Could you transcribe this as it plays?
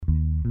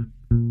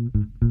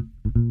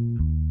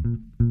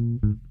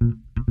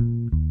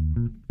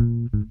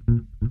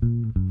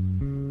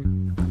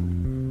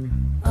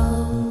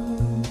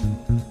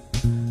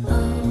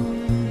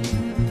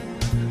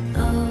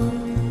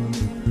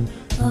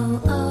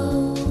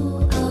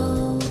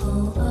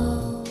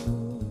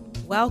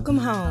Welcome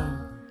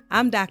home.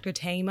 I'm Dr.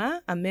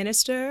 Tama, a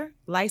minister,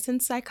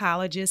 licensed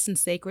psychologist, and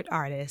sacred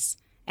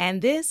artist,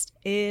 and this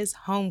is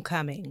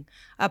Homecoming,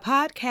 a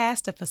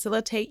podcast to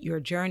facilitate your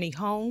journey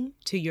home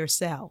to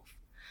yourself.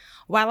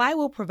 While I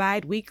will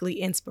provide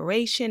weekly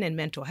inspiration and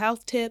mental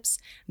health tips,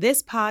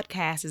 this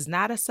podcast is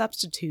not a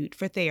substitute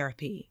for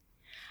therapy.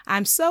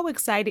 I'm so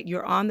excited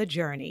you're on the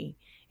journey.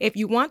 If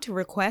you want to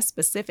request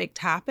specific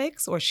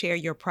topics or share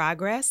your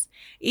progress,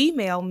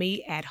 email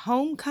me at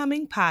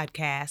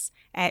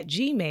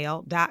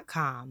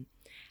homecomingpodcast@gmail.com.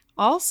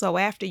 Also,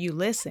 after you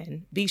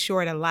listen, be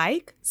sure to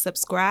like,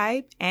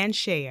 subscribe, and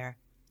share.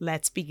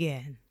 Let's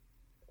begin.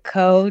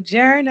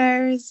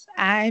 Co-journers,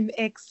 I'm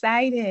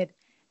excited.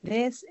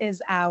 This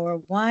is our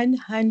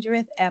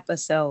 100th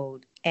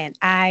episode, and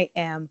I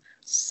am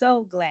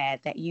so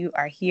glad that you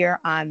are here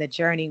on the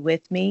journey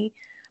with me.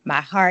 My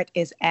heart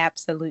is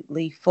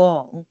absolutely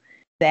full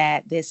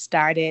that this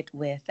started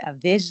with a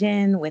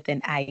vision, with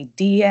an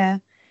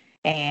idea,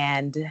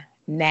 and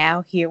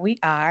now here we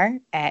are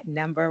at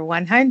number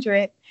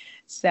 100.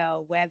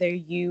 So whether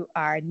you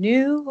are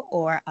new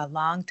or a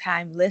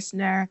longtime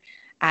listener,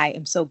 I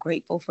am so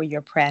grateful for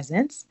your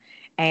presence.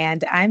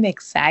 And I'm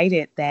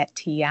excited that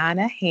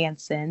Tiana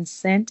Hansen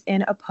sent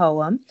in a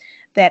poem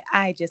that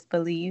I just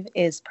believe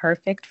is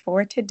perfect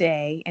for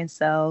today. And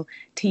so,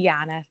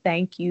 Tiana,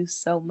 thank you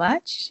so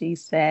much. She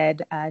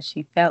said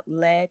she felt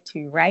led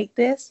to write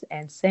this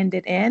and send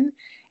it in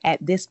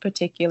at this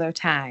particular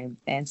time.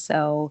 And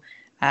so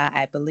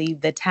I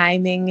believe the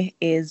timing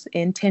is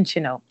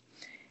intentional.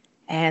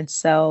 And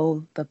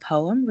so the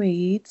poem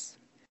reads,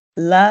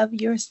 "Love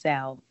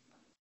yourself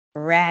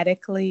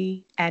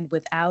radically and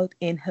without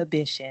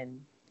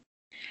inhibition.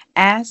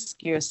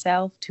 Ask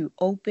yourself to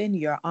open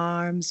your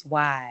arms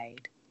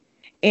wide.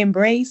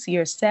 Embrace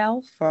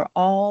yourself for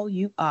all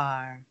you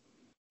are,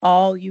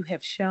 all you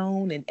have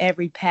shown in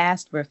every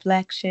past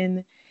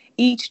reflection,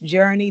 each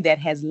journey that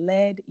has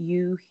led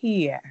you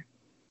here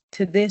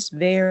to this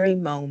very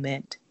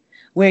moment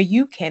where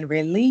you can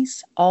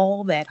release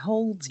all that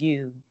holds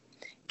you,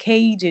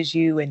 cages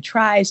you, and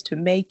tries to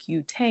make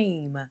you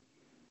tame.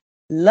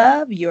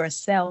 Love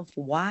yourself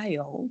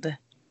wild.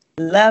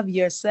 Love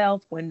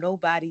yourself when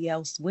nobody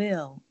else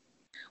will.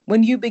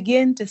 When you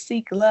begin to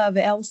seek love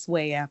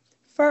elsewhere,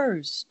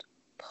 first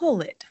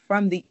pull it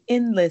from the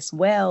endless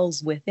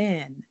wells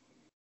within.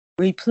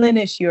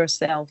 Replenish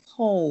yourself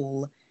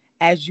whole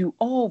as you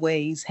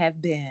always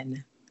have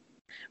been.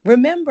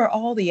 Remember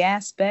all the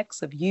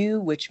aspects of you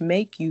which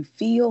make you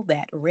feel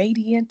that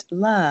radiant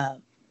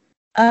love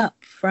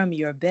up from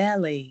your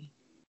belly,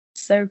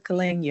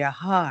 circling your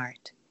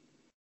heart.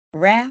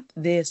 Wrap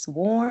this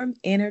warm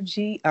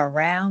energy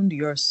around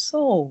your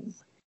soul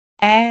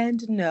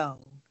and know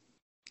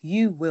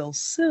you will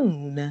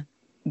soon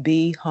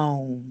be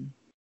home."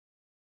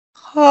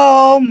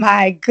 Oh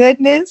my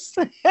goodness.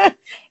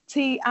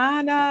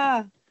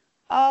 Tiana.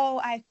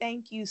 Oh, I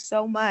thank you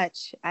so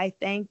much. I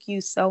thank you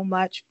so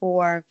much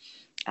for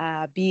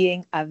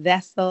being a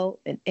vessel,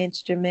 an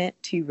instrument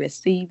to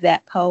receive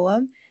that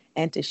poem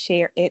and to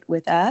share it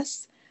with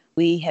us.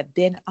 We have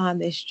been on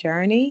this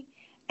journey,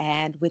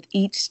 and with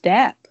each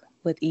step,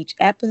 with each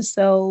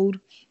episode,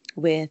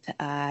 with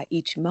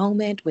each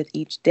moment, with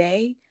each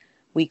day,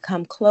 we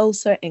come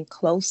closer and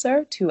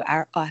closer to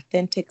our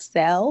authentic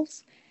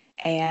selves.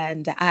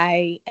 And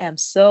I am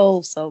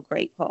so, so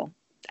grateful.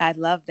 I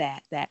love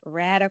that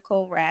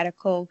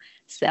radical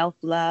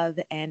self-love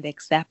and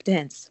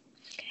acceptance.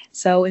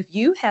 So if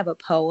you have a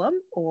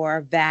poem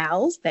or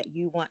vows that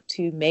you want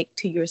to make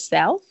to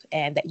yourself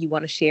and that you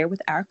want to share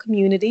with our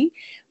community,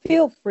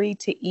 feel free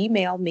to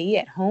email me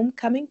at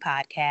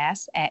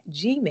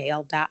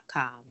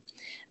homecomingpodcast@gmail.com.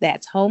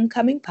 That's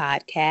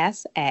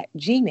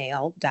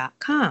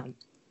homecomingpodcast@gmail.com.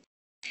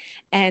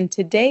 And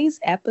today's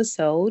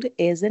episode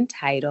is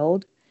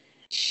entitled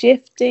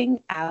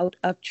Shifting Out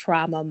of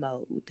Trauma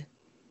Mode.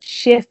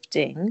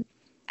 Shifting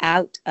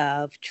out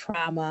of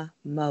trauma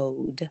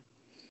mode.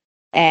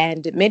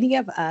 And many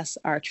of us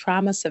are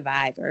trauma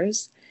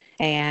survivors,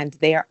 and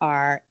there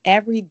are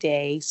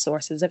everyday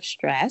sources of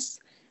stress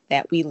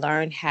that we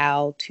learn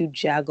how to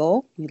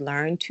juggle, we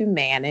learn to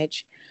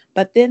manage,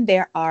 but then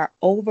there are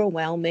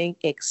overwhelming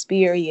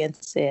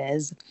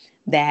experiences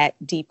that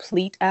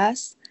deplete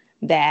us,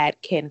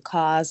 that can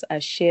cause a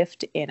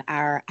shift in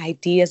our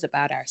ideas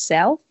about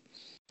ourselves,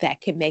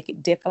 that can make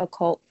it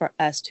difficult for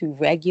us to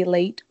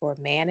regulate or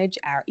manage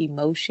our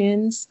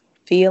emotions,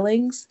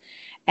 feelings,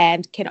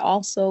 and can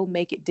also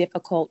make it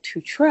difficult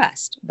to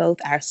trust both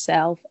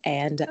ourselves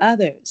and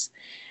others.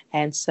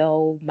 And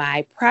so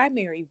my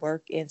primary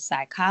work in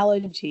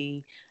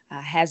psychology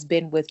has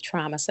been with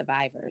trauma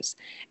survivors.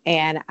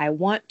 And I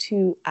want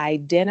to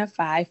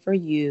identify for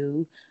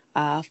you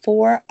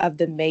four of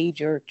the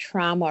major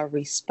trauma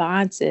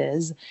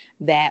responses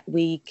that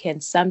we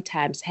can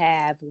sometimes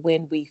have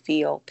when we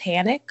feel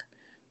panic,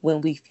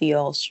 when we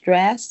feel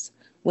stress,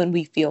 when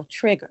we feel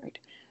triggered.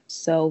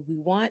 So we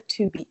want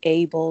to be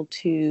able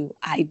to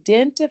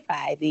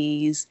identify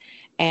these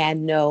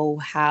and know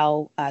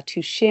how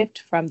to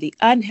shift from the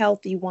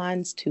unhealthy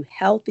ones to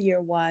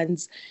healthier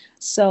ones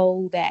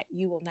so that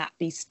you will not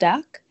be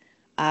stuck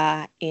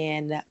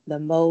in the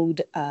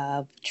mode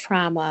of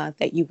trauma,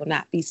 that you will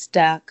not be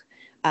stuck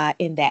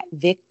in that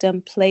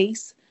victim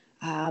place,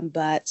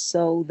 but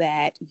so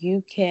that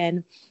you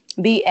can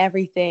be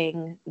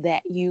everything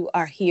that you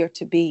are here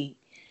to be.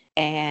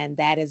 And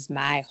that is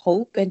my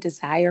hope and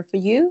desire for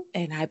you.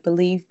 And I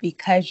believe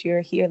because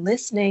you're here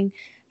listening,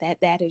 that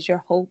that is your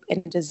hope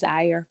and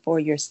desire for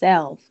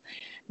yourself.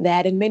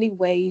 That in many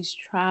ways,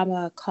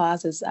 trauma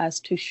causes us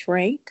to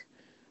shrink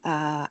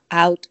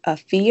out of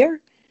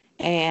fear,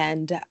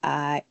 and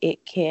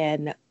it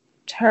can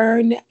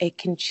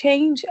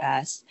change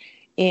us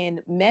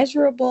in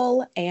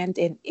measurable and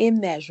in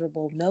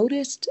immeasurable,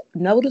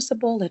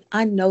 noticeable and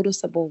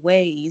unnoticeable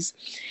ways.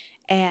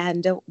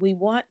 And we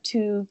want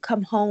to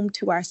come home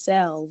to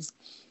ourselves,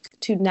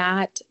 to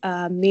not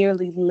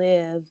merely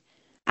live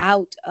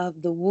out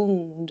of the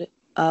wound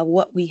of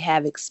what we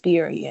have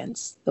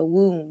experienced, the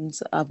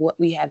wounds of what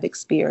we have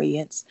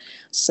experienced.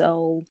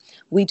 So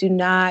we do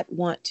not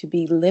want to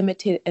be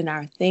limited in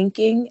our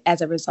thinking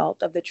as a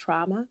result of the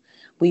trauma.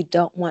 We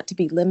don't want to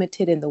be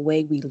limited in the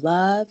way we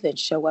love and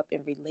show up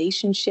in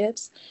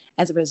relationships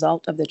as a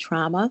result of the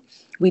trauma.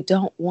 We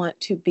don't want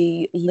to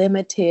be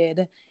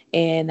limited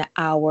in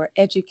our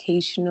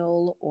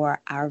educational or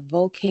our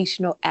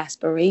vocational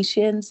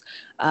aspirations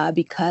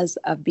because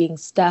of being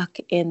stuck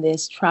in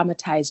this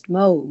traumatized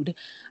mode.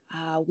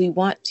 We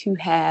want to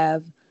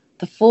have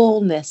the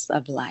fullness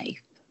of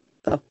life.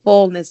 The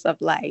fullness of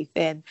life.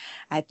 And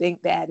I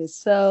think that is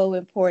so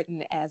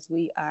important as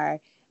we are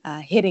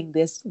hitting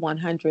this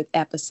 100th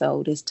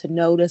episode, is to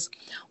notice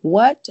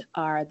what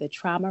are the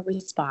trauma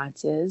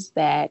responses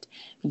that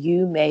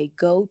you may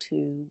go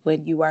to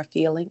when you are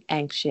feeling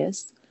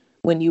anxious,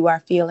 when you are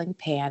feeling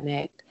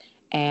panicked,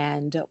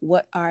 and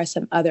what are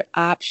some other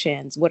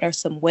options? What are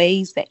some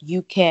ways that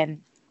you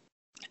can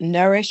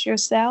nourish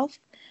yourself,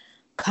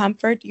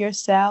 comfort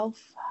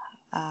yourself,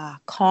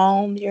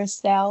 calm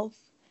yourself,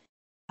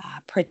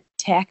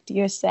 protect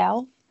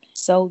yourself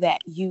so that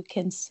you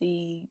can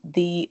see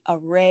the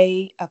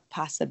array of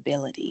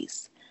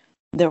possibilities,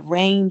 the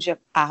range of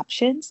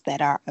options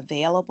that are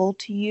available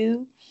to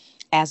you,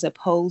 as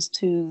opposed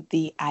to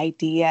the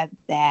idea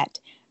that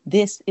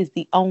this is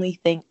the only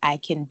thing I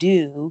can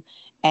do.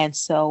 And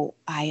so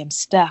I am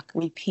stuck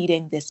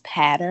repeating this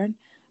pattern.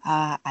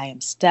 I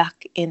am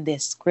stuck in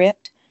this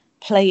script,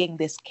 playing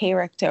this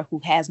character who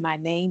has my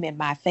name and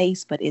my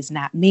face, but is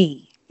not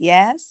me.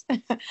 Yes?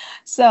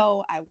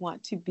 So I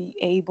want to be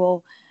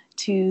able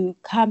to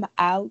come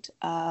out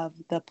of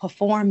the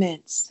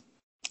performance,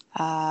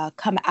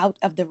 come out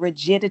of the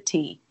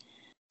rigidity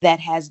that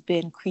has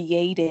been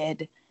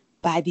created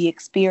by the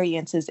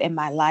experiences in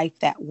my life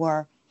that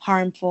were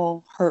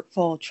harmful,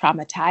 hurtful,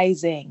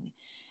 traumatizing.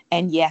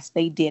 And yes,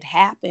 they did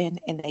happen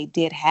and they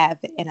did have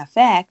an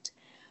effect.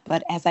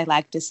 But as I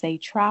like to say,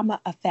 trauma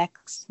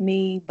affects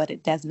me, but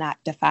it does not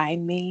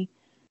define me.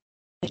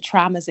 The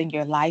traumas in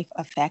your life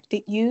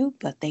affected you,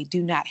 but they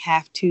do not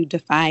have to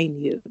define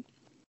you.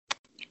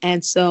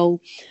 And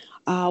so,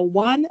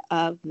 one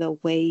of the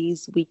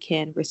ways we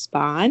can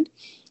respond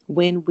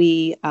when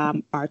we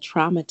are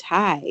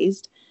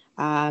traumatized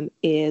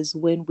is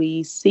when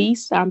we see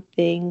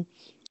something,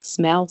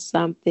 smell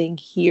something,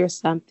 hear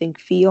something,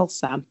 feel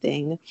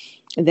something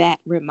that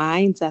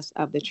reminds us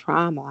of the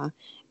trauma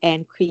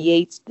and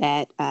creates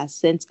that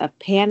sense of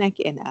panic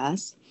in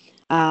us.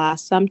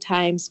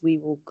 Sometimes we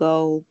will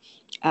go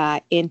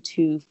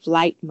into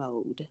flight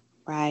mode,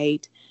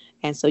 right?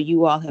 And so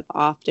you all have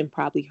often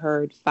probably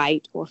heard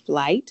fight or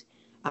flight,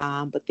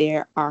 but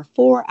there are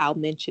four I'll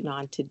mention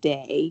on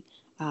today: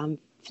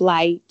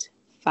 flight,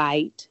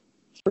 fight,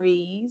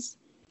 freeze,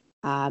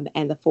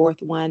 and the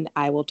fourth one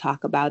I will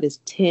talk about is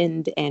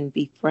tend and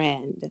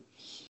befriend.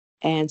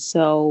 And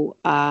so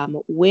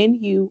when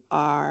you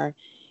are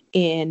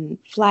in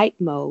flight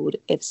mode,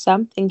 if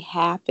something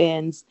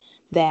happens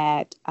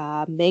that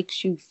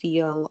makes you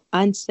feel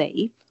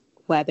unsafe,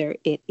 whether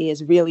it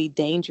is really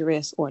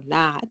dangerous or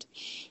not,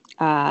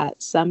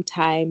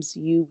 sometimes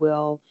you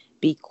will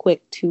be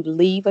quick to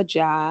leave a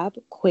job,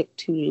 quick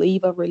to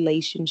leave a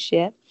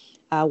relationship,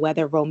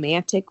 whether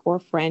romantic or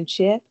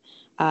friendship.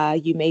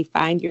 You may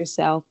find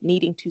yourself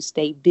needing to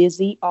stay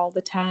busy all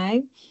the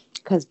time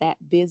because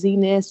that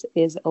busyness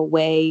is a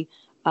way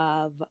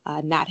of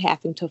not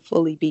having to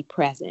fully be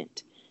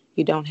present.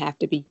 You don't have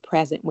to be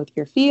present with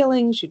your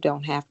feelings. You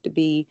don't have to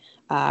be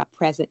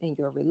present in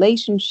your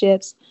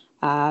relationships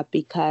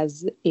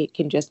because it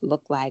can just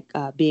look like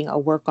being a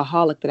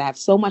workaholic, that I have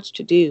so much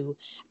to do,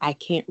 I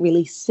can't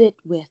really sit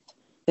with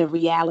the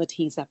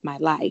realities of my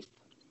life.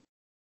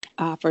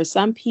 For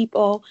some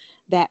people,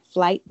 that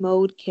flight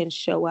mode can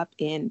show up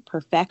in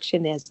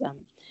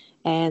perfectionism.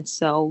 And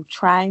so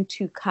trying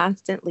to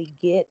constantly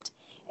get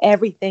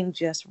everything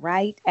just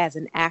right as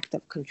an act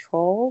of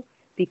control,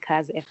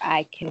 because if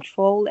I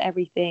control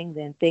everything,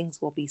 then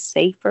things will be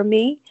safe for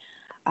me.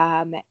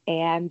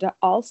 And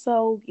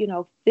also,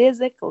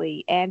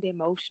 physically and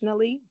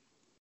emotionally,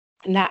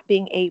 not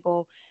being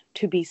able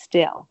to be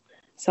still.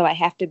 So I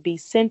have to be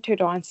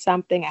centered on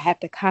something. I have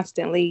to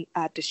constantly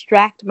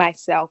distract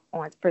myself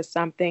for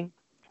something,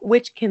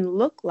 which can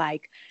look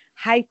like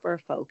hyper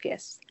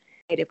focus.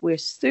 If we're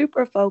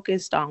super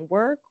focused on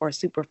work or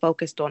super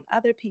focused on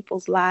other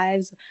people's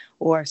lives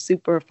or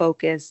super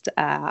focused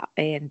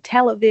in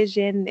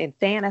television and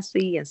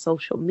fantasy and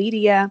social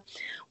media,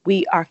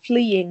 we are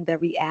fleeing the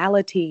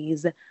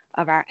realities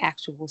of our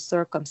actual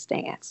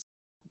circumstance.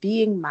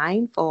 Being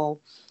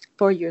mindful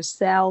for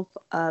yourself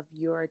of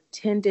your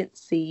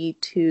tendency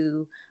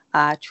to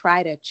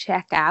try to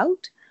check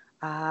out,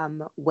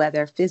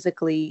 whether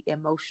physically,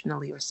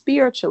 emotionally, or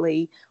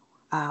spiritually,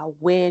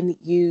 when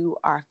you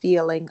are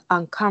feeling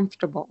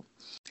uncomfortable.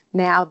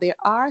 Now, there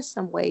are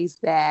some ways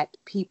that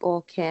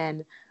people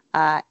can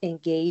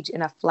engage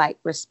in a flight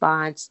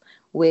response,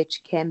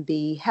 which can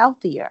be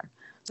healthier.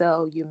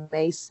 So you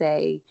may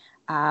say,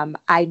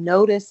 I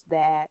notice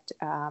that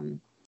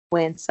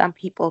when some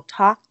people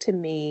talk to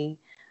me,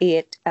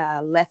 it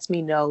lets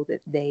me know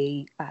that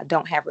they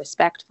don't have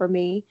respect for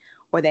me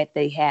or that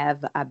they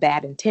have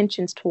bad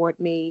intentions toward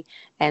me.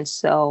 And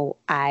so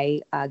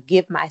I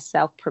give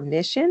myself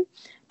permission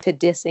to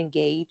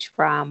disengage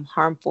from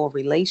harmful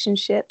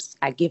relationships.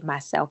 I give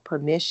myself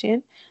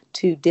permission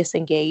to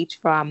disengage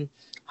from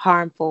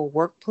harmful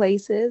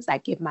workplaces. I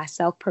give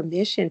myself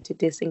permission to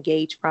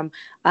disengage from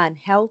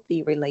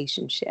unhealthy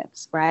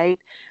relationships, right?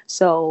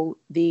 So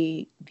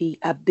the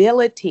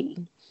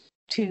ability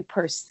to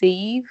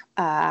perceive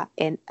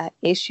an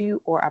issue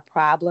or a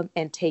problem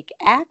and take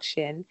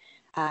action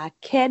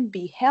can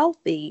be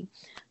healthy.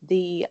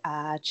 The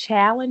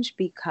challenge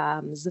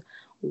becomes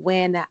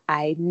when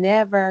I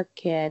never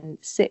can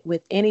sit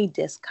with any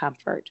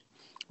discomfort,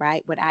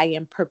 right? When I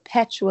am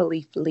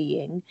perpetually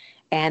fleeing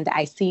and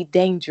I see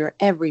danger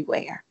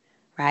everywhere,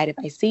 right? If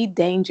I see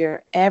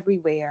danger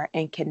everywhere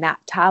and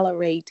cannot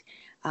tolerate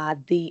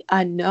the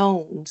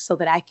unknown so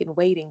that I can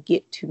wait and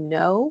get to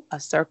know a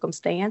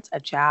circumstance, a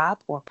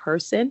job, or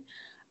person,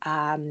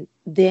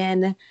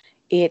 then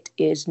it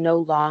is no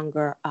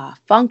longer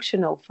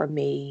functional for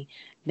me.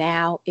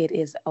 Now it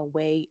is a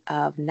way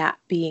of not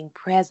being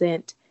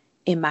present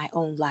in my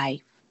own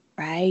life,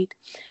 right?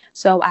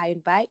 So I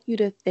invite you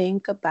to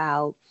think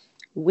about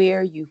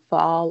where you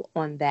fall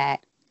on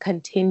that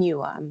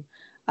continuum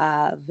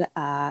of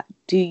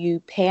do you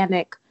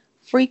panic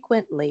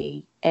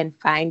frequently and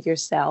find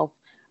yourself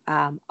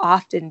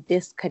often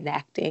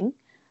disconnecting,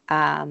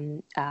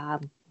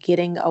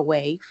 getting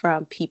away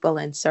from people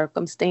and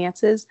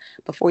circumstances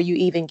before you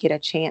even get a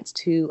chance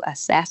to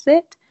assess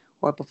it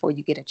or before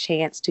you get a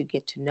chance to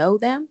get to know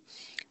them?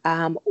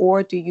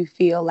 Or do you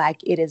feel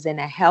like it is in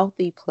a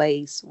healthy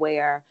place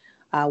where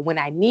when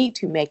I need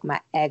to make my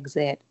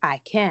exit, I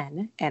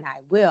can and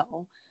I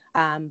will,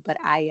 but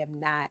I am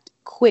not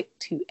quick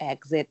to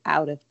exit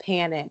out of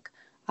panic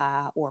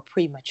or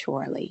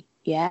prematurely?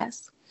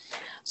 Yes.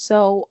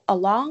 So,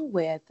 along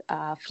with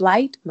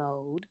flight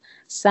mode,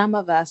 some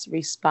of us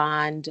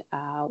respond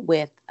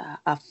with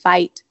a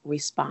fight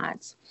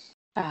response.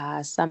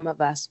 Some of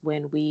us,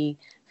 when we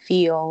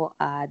feel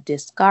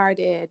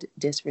discarded,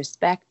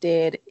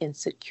 disrespected,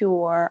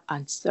 insecure,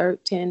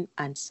 uncertain,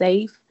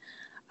 unsafe,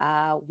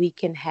 we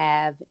can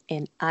have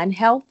an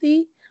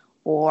unhealthy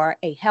or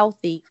a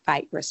healthy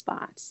fight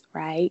response,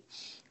 right?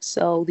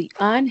 So the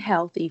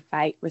unhealthy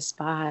fight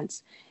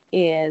response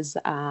is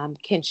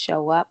can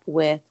show up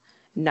with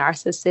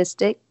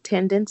narcissistic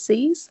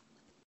tendencies.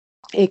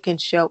 It can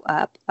show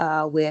up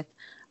with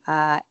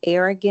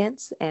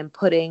arrogance and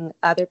putting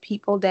other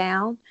people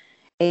down.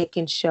 It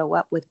can show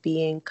up with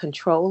being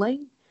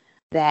controlling,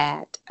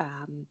 that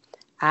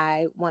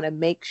I want to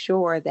make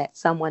sure that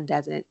someone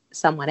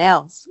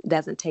else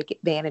doesn't take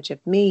advantage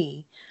of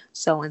me.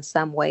 So in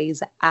some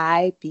ways,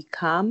 I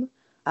become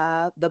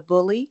the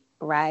bully,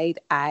 right?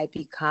 I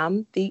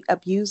become the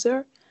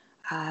abuser.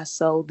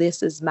 So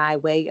this is my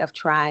way of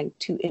trying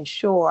to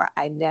ensure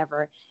I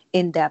never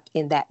end up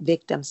in that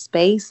victim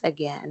space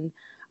again.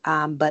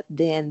 But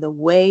then the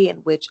way in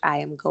which I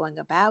am going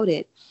about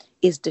it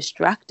is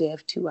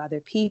destructive to other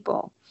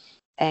people.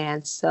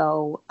 And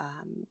so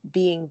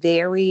being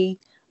very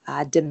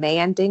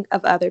demanding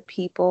of other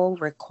people,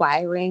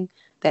 requiring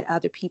that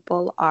other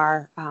people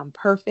are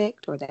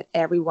perfect or that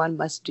everyone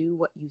must do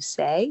what you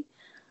say,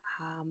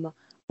 um,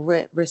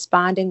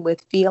 responding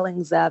with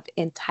feelings of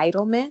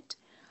entitlement.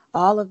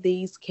 All of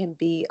these can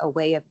be a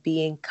way of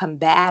being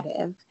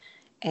combative.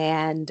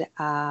 And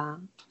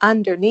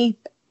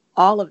underneath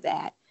all of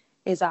that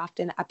is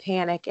often a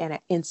panic and an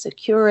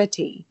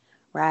insecurity,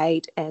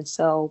 right? And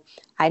so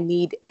I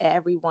need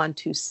everyone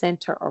to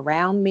center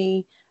around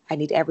me. I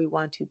need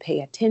everyone to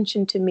pay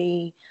attention to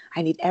me.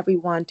 I need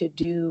everyone to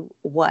do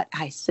what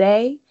I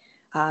say.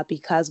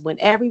 Because when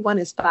everyone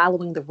is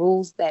following the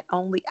rules that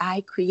only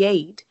I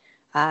create,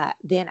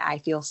 then I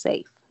feel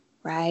safe,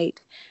 right?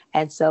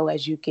 And so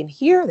as you can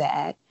hear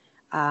that,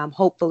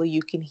 hopefully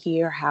you can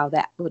hear how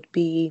that would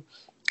be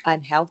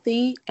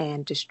unhealthy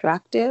and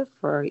destructive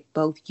for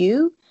both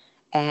you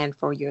and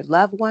for your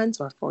loved ones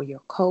or for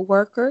your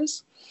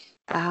coworkers.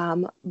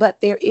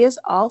 But there is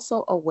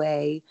also a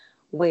way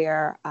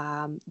where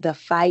the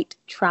fight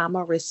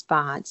trauma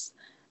response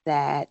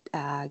that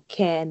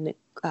can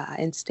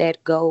instead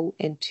go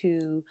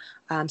into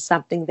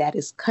something that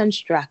is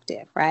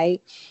constructive,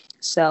 right?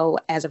 So,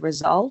 as a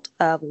result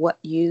of what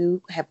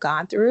you have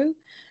gone through,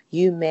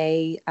 you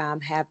may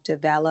have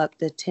developed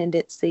the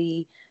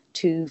tendency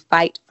to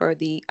fight for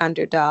the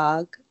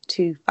underdog,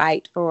 to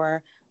fight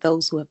for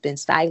those who have been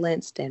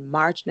silenced and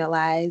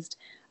marginalized.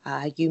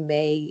 You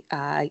may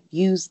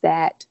use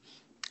that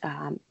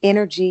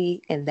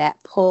energy and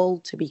that pull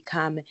to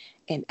become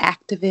an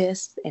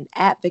activist, an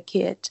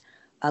advocate,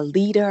 a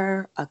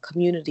leader, a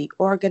community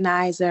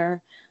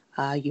organizer.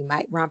 You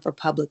might run for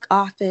public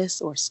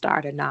office or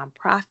start a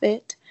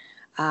nonprofit.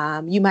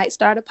 You might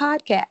start a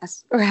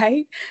podcast,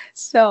 right?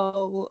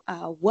 So,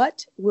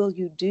 what will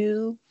you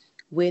do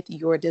with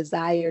your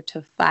desire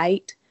to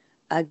fight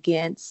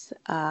against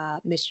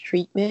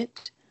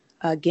mistreatment,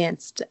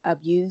 against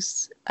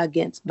abuse,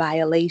 against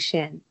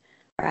violation,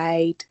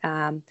 right?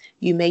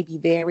 You may be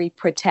very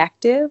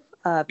protective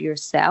of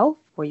yourself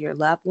or your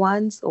loved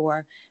ones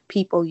or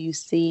people you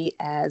see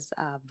as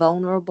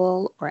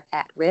vulnerable or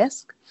at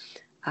risk.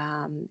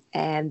 And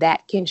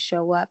that can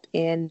show up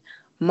in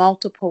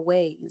multiple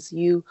ways.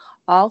 You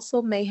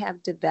also may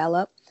have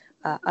developed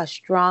a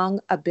strong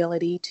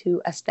ability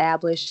to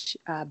establish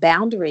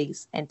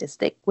boundaries and to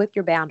stick with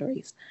your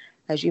boundaries,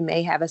 as you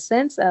may have a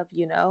sense of,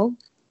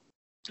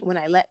 when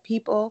I let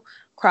people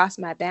cross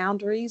my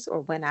boundaries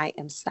or when I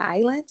am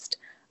silenced,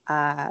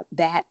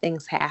 bad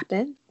things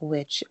happen,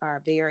 which are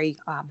very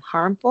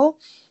harmful.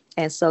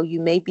 And so you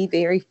may be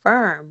very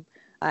firm,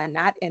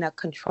 not in a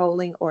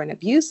controlling or an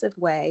abusive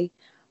way,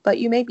 but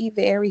you may be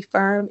very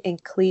firm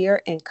and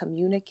clear in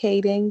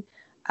communicating.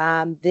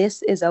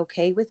 This is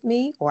okay with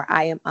me, or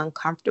I am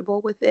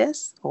uncomfortable with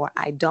this, or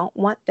I don't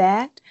want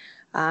that.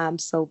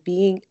 So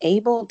being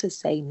able to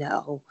say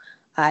no,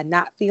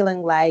 not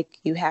feeling like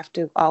you have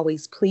to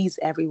always please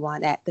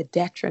everyone at the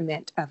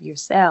detriment of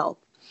yourself.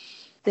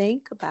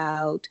 Think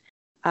about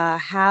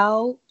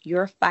how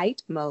your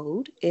fight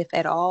mode, if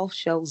at all,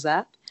 shows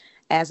up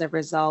as a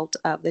result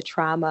of the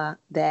trauma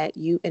that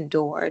you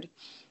endured.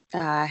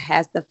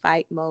 Has the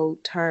fight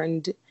mode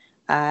turned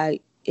uh,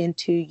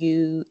 into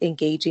you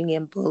engaging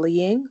in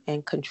bullying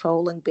and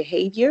controlling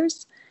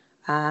behaviors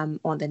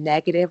on the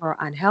negative or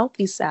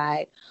unhealthy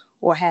side?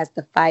 Or has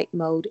the fight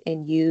mode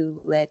in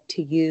you led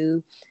to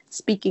you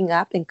speaking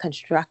up in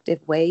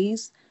constructive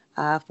ways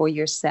for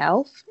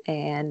yourself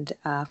and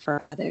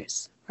for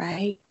others,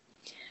 right?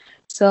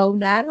 So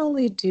not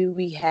only do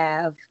we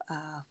have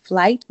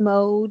flight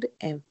mode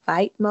and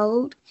fight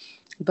mode,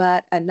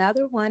 but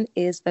another one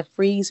is the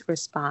freeze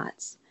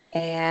response.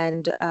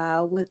 And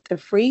with the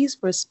freeze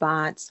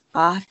response,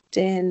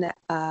 often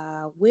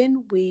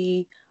when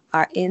we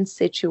are in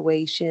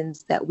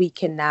situations that we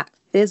cannot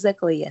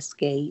physically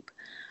escape,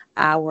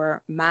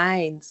 our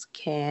minds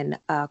can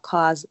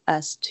cause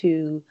us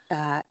to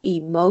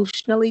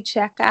emotionally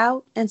check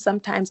out and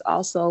sometimes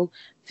also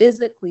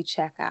physically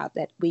check out,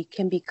 that we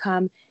can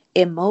become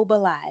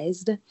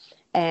immobilized.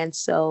 And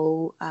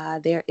so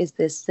there is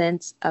this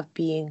sense of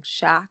being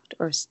shocked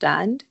or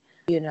stunned,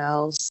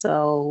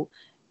 So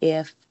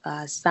if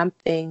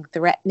something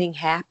threatening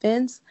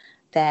happens,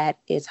 that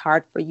it's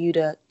hard for you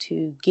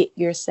to get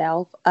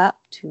yourself up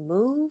to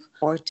move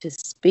or to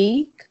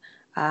speak,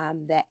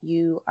 that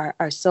you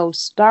are so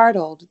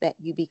startled that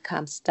you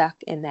become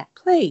stuck in that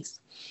place.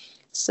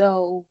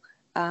 So,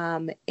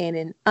 in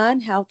an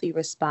unhealthy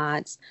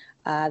response,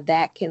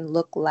 that can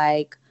look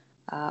like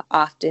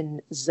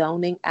often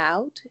zoning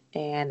out.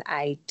 And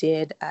I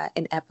did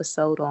an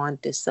episode on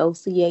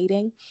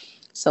dissociating.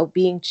 So,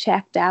 being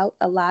checked out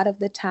a lot of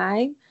the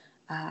time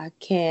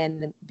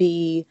can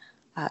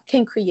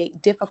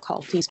create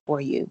difficulties for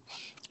you.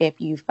 If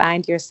you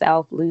find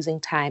yourself losing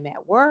time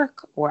at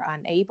work or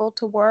unable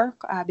to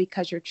work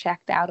because you're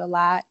checked out a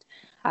lot,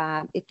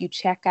 if you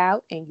check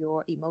out and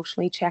you're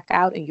emotionally check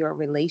out in your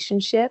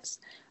relationships,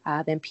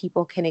 then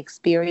people can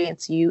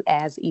experience you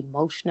as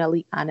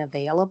emotionally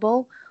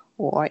unavailable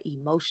or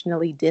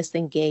emotionally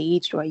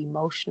disengaged or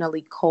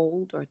emotionally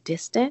cold or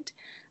distant.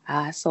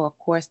 So, of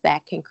course,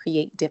 that can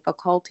create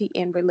difficulty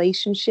in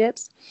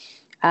relationships.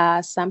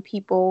 Some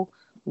people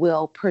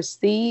will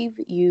perceive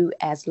you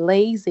as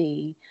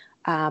lazy,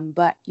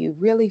 but you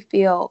really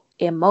feel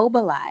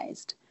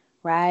immobilized,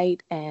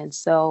 right? And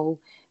so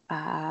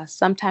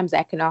sometimes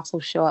that can also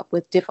show up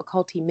with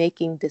difficulty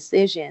making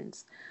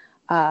decisions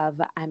of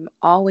I'm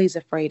always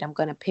afraid I'm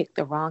going to pick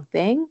the wrong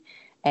thing,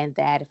 and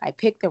that if I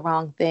pick the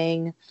wrong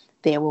thing,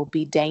 there will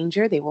be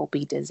danger, there will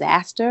be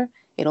disaster,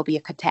 it'll be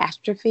a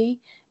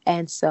catastrophe.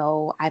 And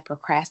so I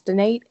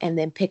procrastinate and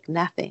then pick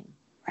nothing,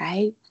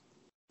 right?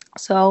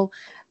 So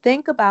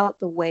think about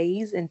the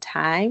ways and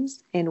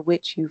times in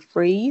which you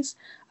freeze.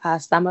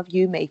 Some of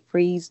you may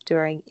freeze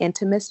during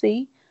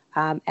intimacy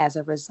as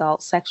a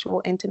result,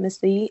 sexual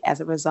intimacy, as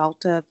a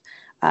result of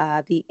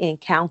the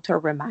encounter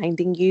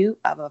reminding you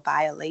of a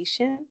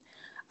violation.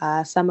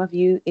 Some of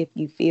you, if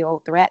you feel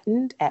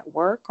threatened at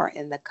work or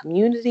in the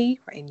community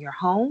or in your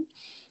home,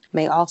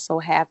 may also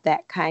have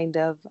that kind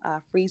of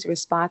freeze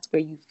response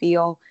where you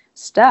feel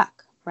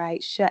stuck,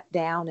 right? Shut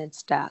down and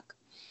stuck.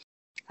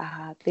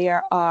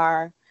 There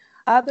are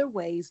other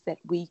ways that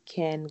we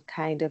can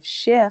kind of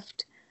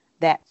shift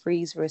that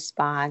freeze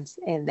response,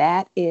 and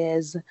that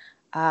is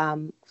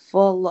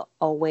full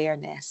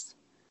awareness,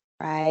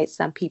 right?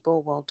 Some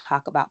people will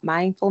talk about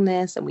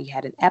mindfulness, and we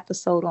had an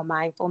episode on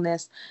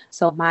mindfulness.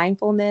 So,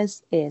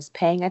 mindfulness is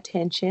paying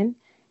attention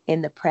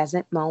in the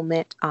present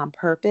moment on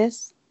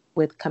purpose,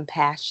 with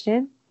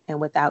compassion and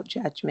without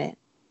judgment.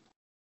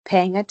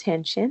 Paying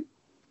attention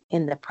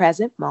in the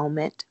present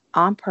moment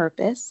on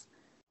purpose,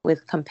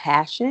 with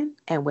compassion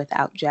and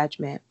without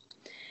judgment.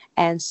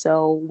 And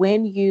so,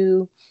 when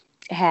you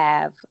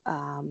have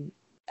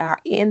are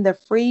in the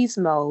freeze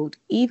mode,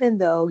 even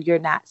though you're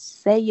not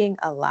saying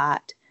a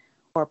lot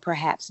or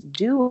perhaps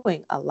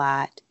doing a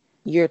lot,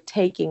 you're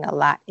taking a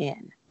lot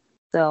in.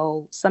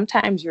 So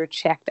sometimes you're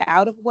checked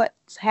out of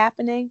what's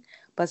happening,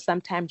 but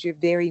sometimes you're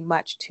very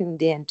much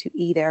tuned in to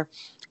either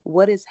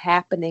what is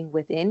happening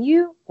within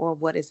you or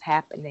what is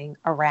happening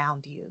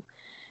around you.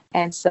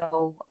 And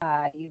so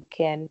you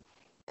can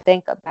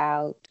think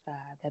about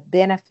the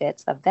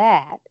benefits of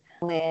that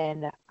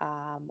when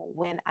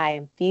I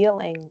am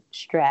feeling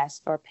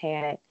stressed or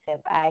panic.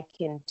 If I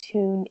can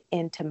tune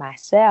into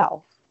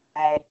myself,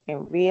 I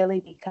can really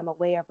become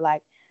aware of,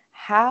 like,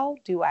 how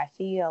do I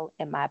feel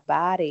in my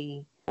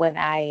body when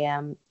I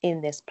am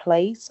in this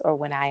place or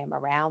when I am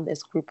around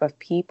this group of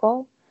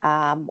people,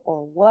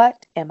 or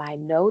what am I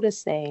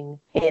noticing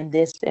in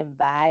this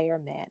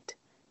environment,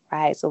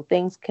 right? So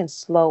things can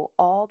slow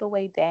all the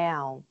way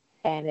down.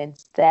 And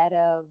instead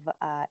of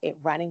it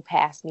running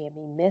past me and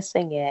me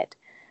missing it,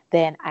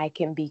 then I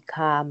can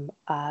become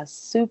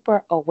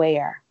super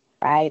aware,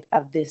 right,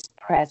 of this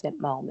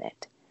present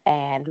moment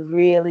and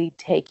really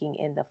taking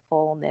in the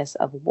fullness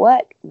of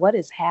what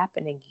is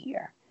happening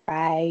here,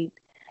 right?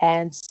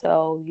 And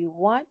so you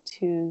want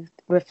to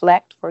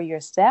reflect for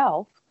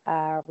yourself,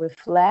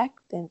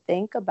 reflect and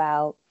think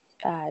about,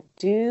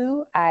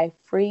 do I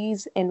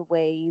freeze in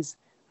ways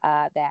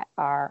that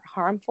are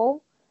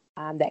harmful,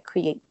 that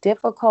create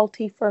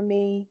difficulty for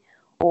me?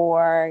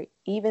 Or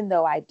even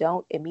though I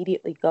don't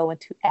immediately go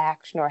into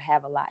action or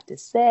have a lot to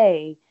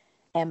say,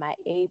 am I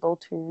able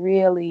to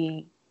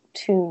really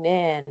tune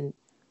in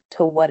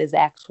to what is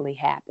actually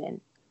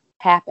happening?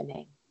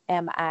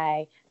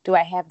 Do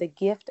I have the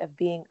gift of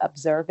being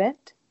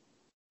observant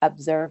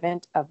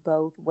of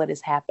both what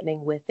is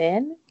happening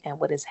within and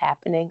what is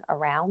happening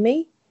around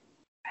me,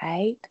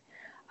 right?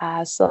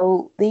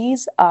 So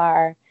these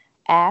are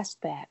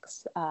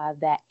aspects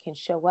that can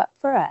show up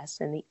for us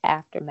in the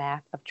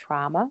aftermath of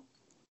trauma.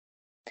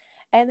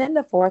 And then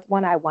the fourth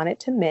one I wanted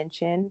to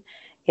mention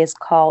is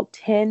called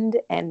Tend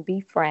and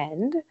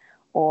Befriend,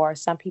 or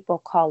some people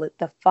call it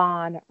the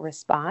fawn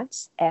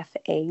response,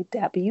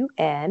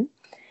 FAWN.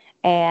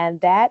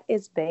 And that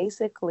is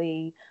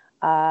basically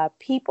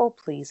people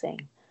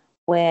pleasing.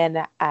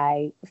 When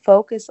I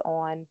focus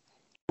on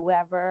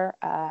whoever,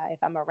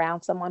 if I'm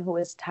around someone who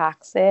is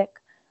toxic,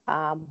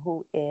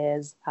 who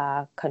is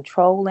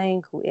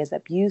controlling, who is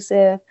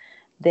abusive,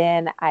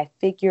 then I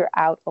figure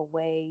out a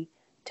way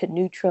to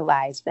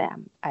neutralize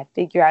them. I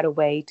figure out a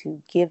way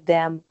to give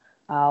them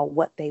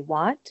what they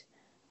want.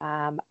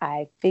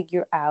 I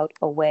figure out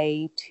a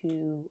way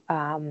to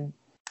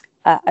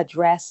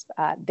address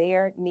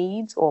their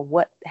needs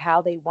or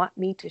how they want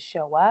me to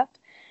show up,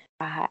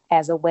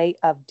 as a way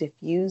of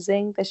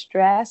diffusing the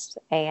stress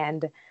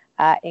and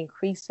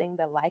increasing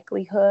the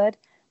likelihood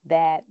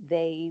that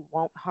they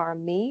won't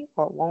harm me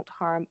or won't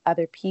harm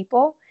other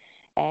people.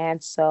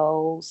 And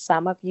so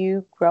some of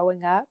you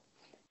growing up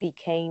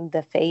became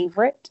the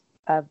favorite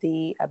of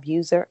the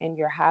abuser in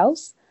your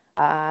house.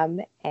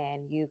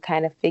 And you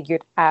kind of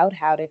figured out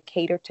how to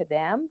cater to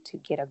them to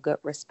get a good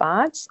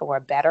response or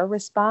a better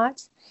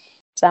response.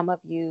 Some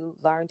of you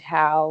learned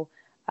how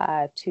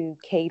to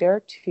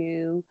cater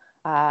to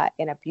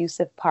an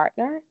abusive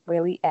partner,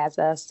 really as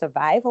a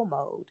survival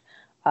mode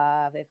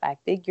of, if I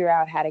figure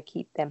out how to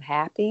keep them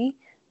happy,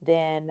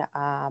 then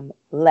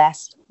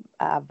less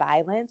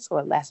violence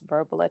or less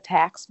verbal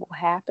attacks will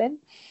happen.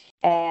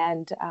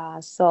 And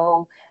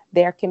so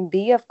there can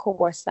be, of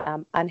course,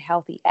 some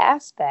unhealthy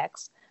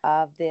aspects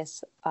of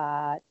this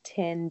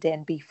tend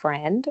and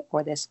befriend,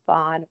 or this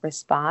fawn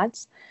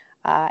response.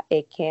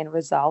 It can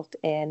result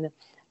in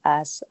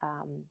us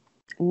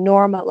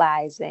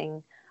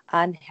normalizing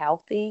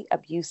unhealthy,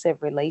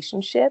 abusive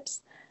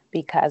relationships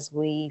because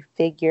we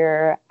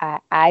figure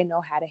I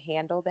know how to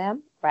handle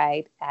them,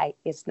 right?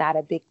 It's not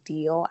a big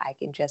deal. I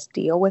can just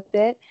deal with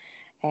it.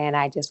 And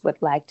I just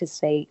would like to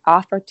say,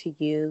 offer to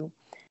you,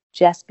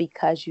 just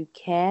because you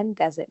can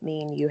doesn't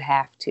mean you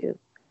have to,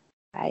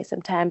 right?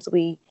 Sometimes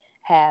we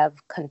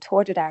have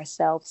contorted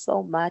ourselves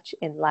so much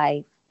in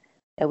life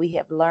that we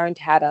have learned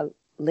how to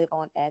live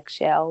on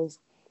eggshells.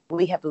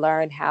 We have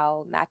learned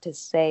how not to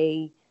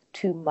say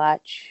too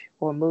much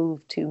or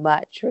move too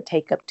much or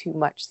take up too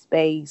much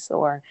space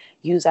or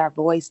use our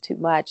voice too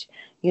much.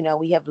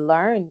 We have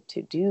learned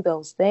to do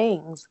those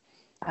things.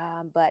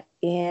 But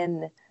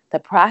in the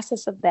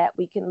process of that,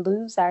 we can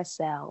lose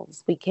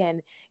ourselves. We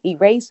can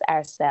erase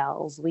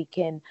ourselves. We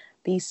can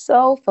be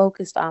so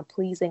focused on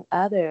pleasing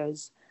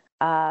others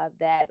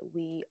that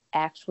we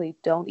actually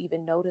don't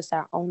even notice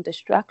our own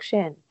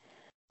destruction.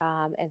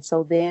 And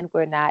so then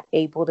we're not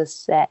able to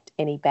set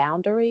any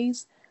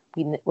boundaries.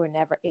 We're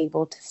never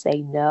able to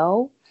say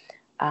no.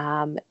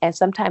 And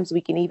sometimes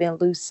we can even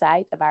lose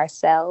sight of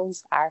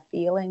ourselves, our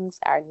feelings,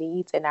 our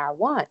needs, and our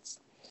wants.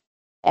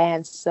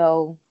 And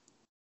so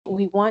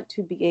we want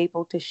to be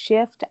able to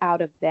shift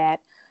out of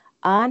that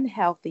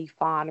unhealthy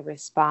fawn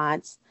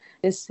response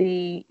to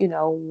see,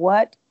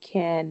 what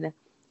can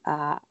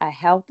a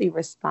healthy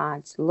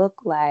response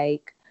look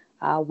like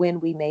when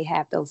we may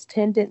have those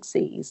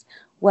tendencies.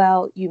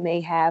 Well, you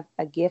may have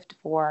a gift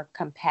for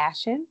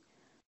compassion,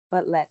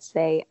 but let's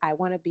say I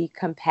want to be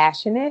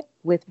compassionate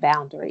with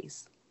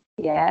boundaries.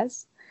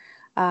 Yes.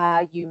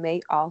 You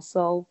may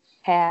also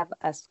have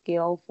a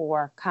skill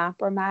for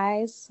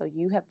compromise. So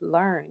you have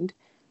learned,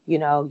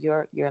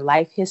 your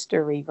life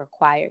history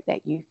required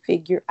that you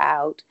figure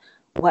out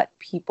what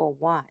people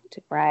want,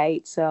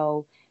 right?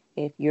 So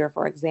if you're,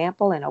 for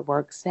example, in a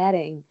work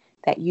setting,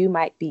 that you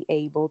might be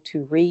able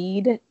to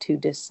read, to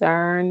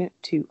discern,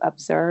 to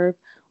observe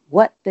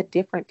what the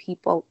different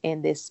people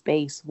in this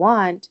space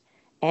want,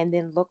 and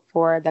then look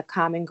for the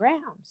common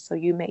ground. So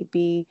you may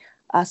be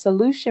a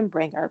solution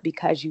bringer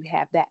because you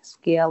have that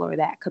skill or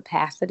that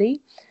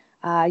capacity.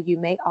 You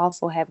may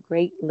also have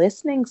great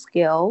listening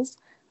skills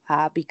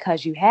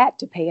because you had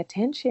to pay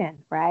attention,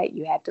 right?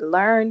 You had to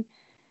learn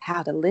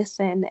how to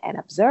listen and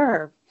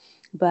observe.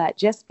 But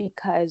just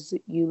because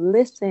you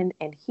listen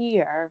and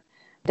hear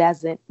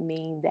doesn't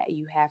mean that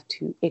you have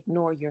to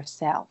ignore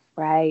yourself,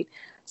 right?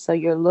 So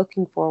you're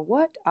looking for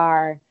what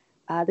are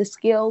the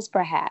skills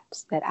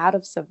perhaps that out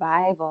of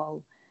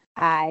survival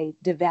I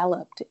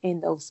developed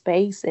in those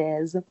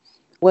spaces.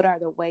 What are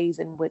the ways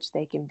in which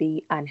they can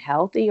be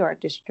unhealthy or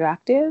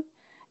destructive?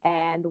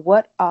 And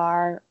what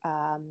are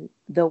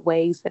the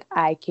ways that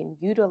I can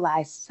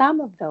utilize some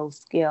of those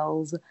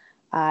skills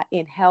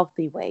in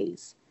healthy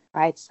ways,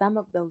 right? Some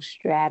of those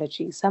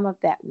strategies, some of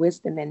that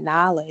wisdom and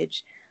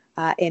knowledge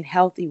in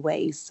healthy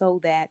ways so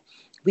that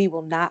we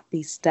will not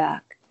be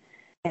stuck.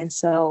 And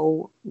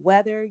so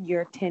whether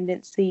your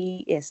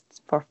tendency is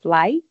for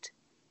flight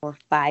or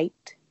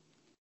fight,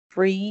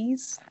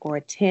 freeze, or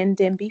tend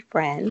and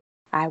befriend,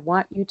 I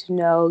want you to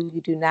know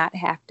you do not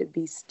have to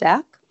be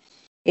stuck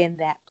in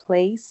that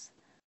place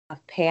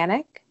of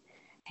panic,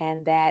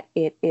 and that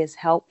it is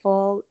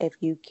helpful if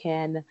you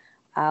can,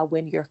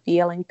 when you're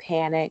feeling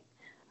panic,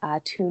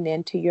 tune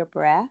into your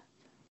breath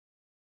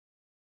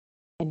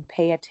and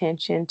pay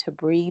attention to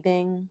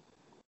breathing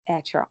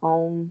at your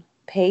own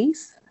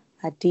pace.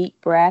 A deep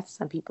breath,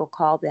 some people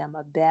call them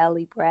a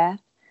belly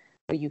breath,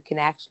 where you can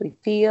actually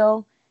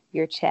feel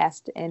your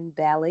chest and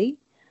belly,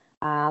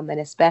 and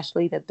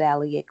especially the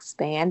belly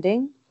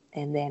expanding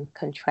and then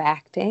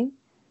contracting.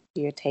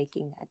 You're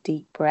taking a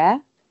deep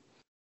breath.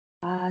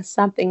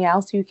 Something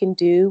else you can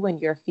do when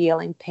you're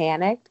feeling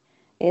panicked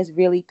is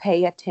really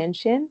pay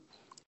attention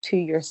to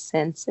your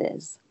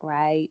senses,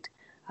 right?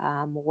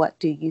 What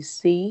do you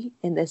see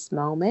in this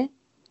moment?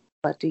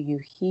 What do you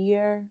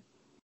hear?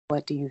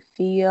 What do you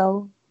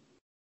feel?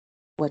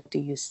 What do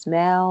you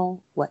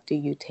smell? What do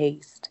you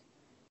taste?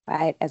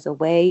 Right? As a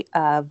way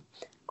of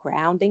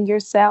grounding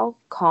yourself,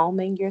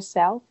 calming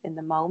yourself in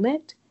the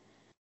moment.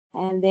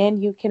 And then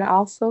you can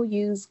also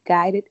use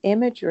guided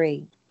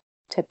imagery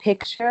to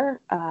picture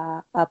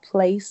a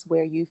place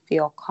where you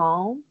feel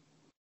calm,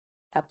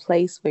 a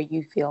place where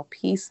you feel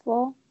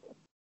peaceful,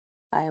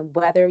 and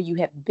whether you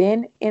have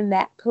been in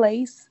that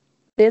place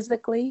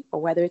physically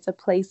or whether it's a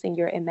place in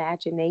your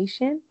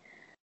imagination,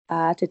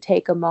 to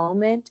take a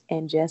moment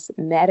and just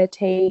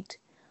meditate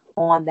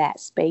on that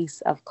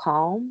space of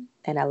calm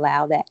and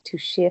allow that to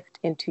shift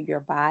into your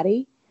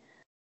body.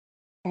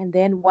 And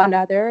then one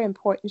other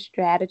important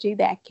strategy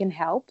that can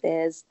help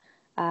is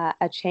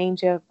a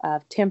change of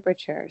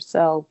temperature.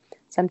 So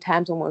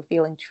sometimes when we're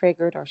feeling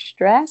triggered or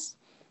stressed,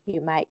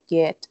 you might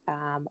get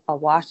a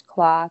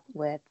washcloth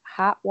with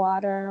hot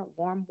water,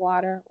 warm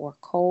water, or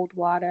cold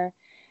water,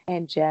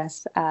 and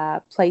just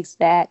place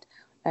that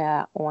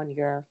on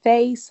your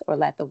face or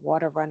let the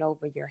water run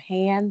over your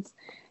hands.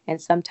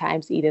 And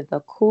sometimes either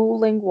the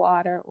cooling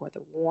water or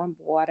the warm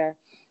water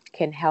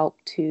can help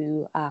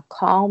to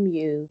calm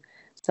you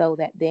so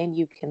that then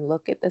you can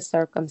look at the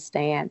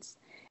circumstance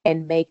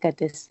and make a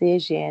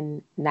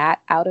decision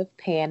not out of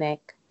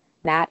panic,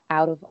 not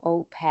out of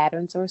old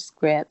patterns or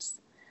scripts,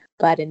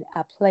 but in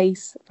a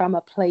place from a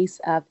place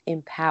of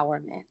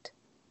empowerment.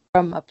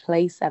 From a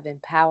place of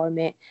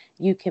empowerment,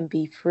 you can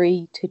be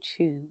free to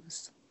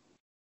choose.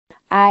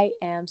 I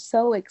am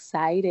so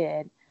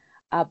excited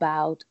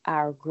about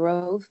our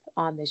growth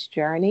on this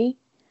journey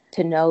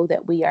to know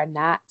that we are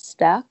not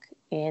stuck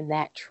in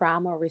that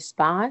trauma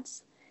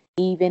response,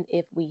 even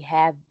if we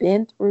have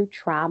been through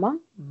trauma,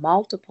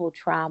 multiple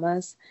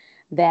traumas.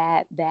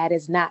 that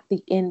is not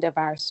the end of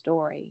our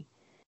story.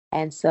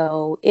 And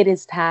so it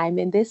is time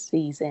in this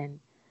season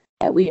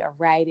that we are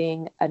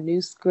writing a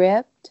new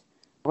script,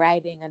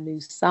 writing a new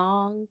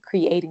song,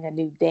 creating a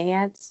new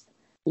dance,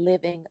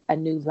 living a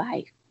new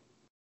life.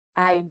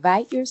 I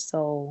invite your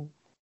soul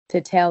to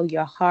tell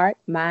your heart,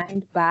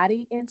 mind,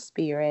 body, and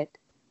spirit,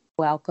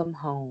 welcome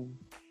home.